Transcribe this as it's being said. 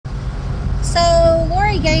So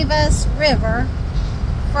Lorie gave us River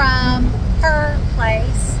from her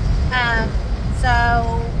place,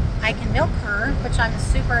 so I can milk her, which I'm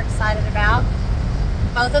super excited about.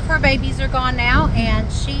 Both of her babies are gone now,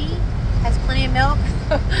 and she has plenty of milk.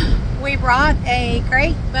 We brought a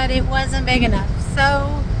crate, but it wasn't big enough.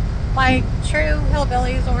 So, like true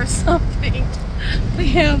hillbillies or something, we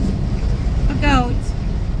have a goat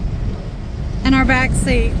in our back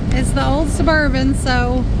seat. It's the old Suburban,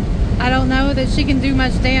 so I don't know that she can do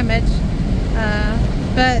much damage,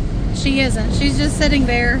 but she isn't. She's just sitting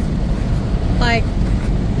there like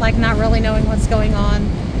not really knowing what's going on.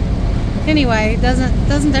 Anyway,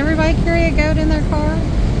 doesn't everybody carry a goat in their car?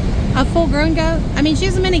 A full-grown goat? I mean,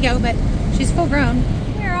 she's a mini goat, but she's full-grown.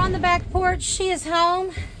 We're on the back porch. She is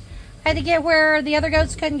home. I had to get where the other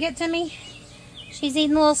goats couldn't get to me. She's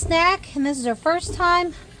eating a little snack, and this is her first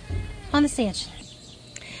time on the stanchion.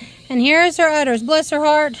 And here's her udders. Bless her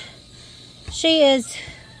heart. She is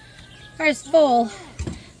full.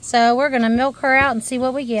 So we're going to milk her out and see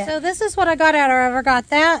what we get. So this is what I got out of her. I got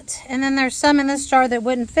that. And then there's some in this jar that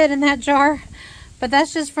wouldn't fit in that jar. But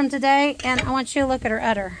that's just from today. And I want you to look at her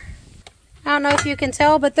udder. I don't know if you can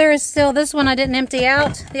tell, but there is still, this one I didn't empty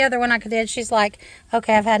out. The other one I did. She's like,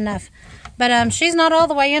 okay, I've had enough. But she's not all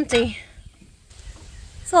the way empty.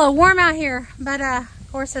 It's a little warm out here. But of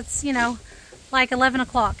course it's, you know, like 11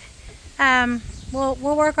 o'clock. We'll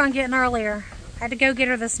work on getting earlier. I had to go get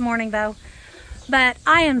her this morning though. But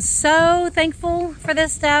I am so thankful for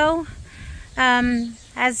this doe.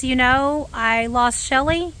 As you know, I lost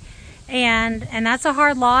Shelly, and that's a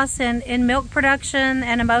hard loss in milk production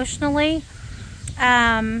and emotionally.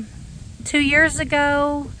 2 years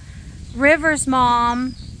ago, River's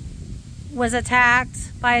mom was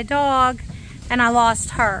attacked by a dog, and I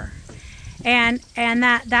lost her. And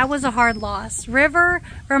that was a hard loss. River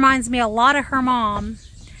reminds me a lot of her mom.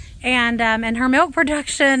 And her milk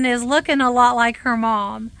production is looking a lot like her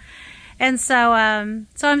mom. And so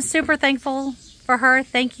I'm super thankful for her.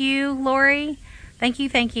 Thank you, Lorie. Thank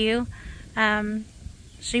you.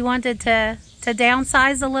 She wanted to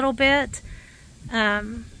downsize a little bit.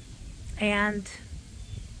 And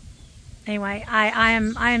anyway, I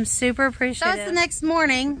am super appreciative. So it's the next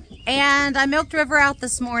morning, and I milked River out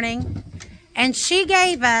this morning, and she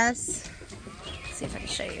gave us, let's see if I can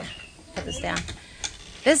show you. Put this down.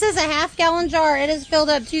 This is a half-gallon jar. It is filled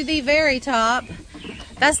up to the very top.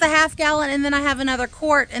 That's the half-gallon, and then I have another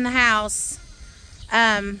quart in the house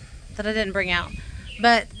that I didn't bring out.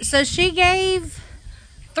 But so she gave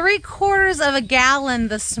 3/4 of a gallon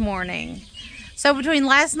this morning. So between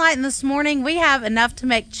last night and this morning, we have enough to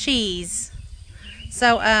make cheese.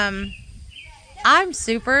 So I'm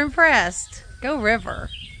super impressed. Go River.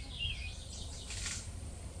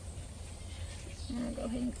 Go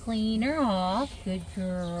ahead and clean her off. Good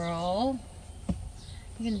girl.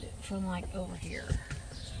 You can do it from like over here.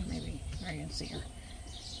 Maybe where you can see her.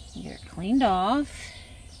 You get her cleaned off.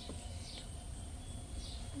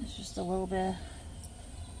 It's just a little bit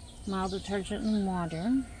of mild detergent and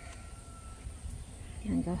water.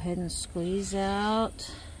 And go ahead and squeeze out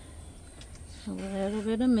a little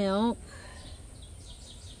bit of milk.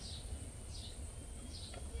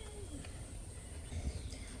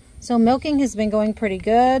 So milking has been going pretty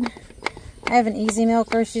good. I have an easy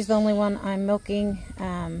milker. She's the only one I'm milking.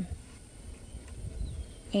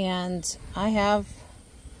 And I have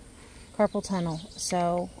carpal tunnel.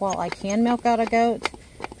 So while I can milk out a goat,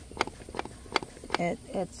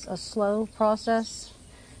 it's a slow process.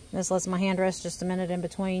 This lets my hand rest just a minute in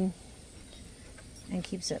between and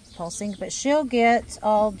keeps it pulsing. But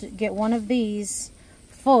I'll get one of these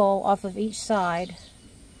full off of each side.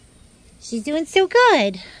 She's doing so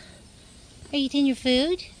good. Are you eating your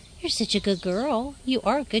food? You're such a good girl. You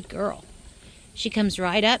are a good girl. She comes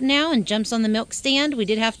right up now and jumps on the milk stand. We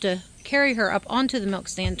did have to carry her up onto the milk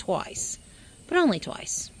stand twice, but only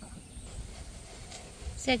twice.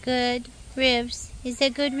 Is that good, Rivs? Is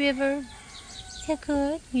that good, River? Is that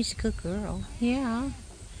good? You're a good girl. Yeah.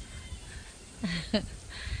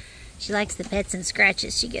 She likes the pets and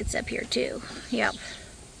scratches she gets up here too. Yep.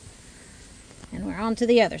 And we're on to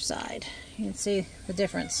the other side. You can see the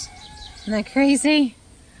difference. Isn't that crazy?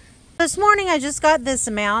 This morning I just got this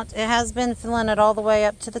amount. It has been filling it all the way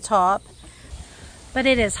up to the top. But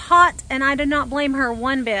it is hot, and I do not blame her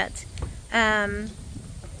one bit. When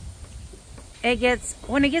it gets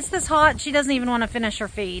this hot, she doesn't even want to finish her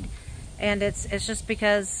feed. And it's just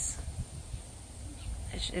because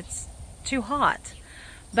it's too hot.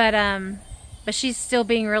 But she's still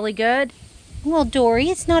being really good. Well, Dory,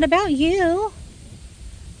 it's not about you.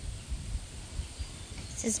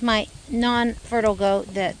 This is my non-fertile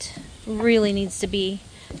goat that really needs to be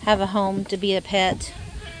have a home to be a pet.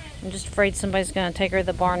 I'm just afraid somebody's going to take her to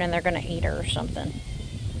the barn and they're going to eat her or something.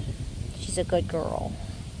 She's a good girl.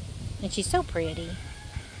 And she's so pretty.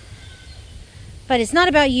 But it's not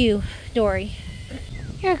about you, Dory.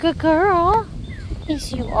 You're a good girl.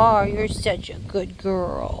 Yes, you are. You're such a good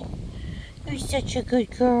girl. You're such a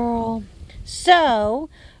good girl. So,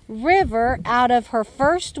 River, out of her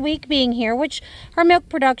first week being here, which her milk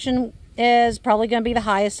production is probably going to be the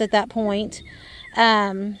highest at that point.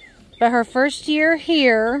 But her first year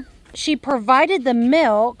here, she provided the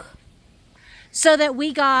milk so that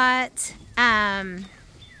we got,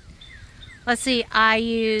 let's see,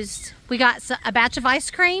 we got a batch of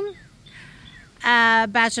ice cream, a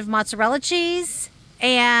batch of mozzarella cheese,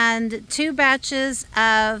 and 2 batches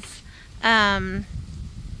of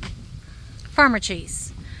farmer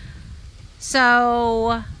cheese.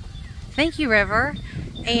 So, thank you, River.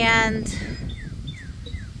 And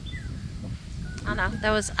I don't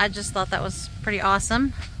know, I just thought that was pretty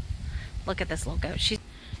awesome. Look at this little goat.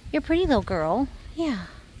 You're a pretty little girl. Yeah,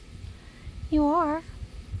 you are.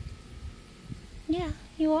 Yeah,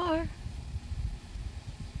 you are.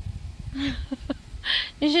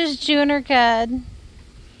 She's just chewing her cud.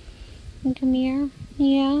 Come here.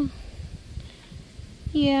 Yeah.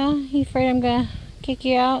 Yeah, you afraid I'm gonna kick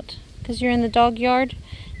you out because you're in the dog yard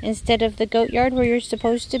instead of the goat yard where you're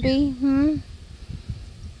supposed to be?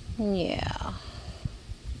 Yeah.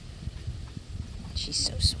 She's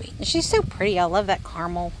so sweet. And she's so pretty. I love that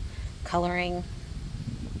caramel coloring.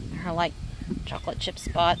 Her like chocolate chip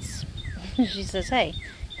spots. She says, hey,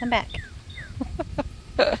 come back.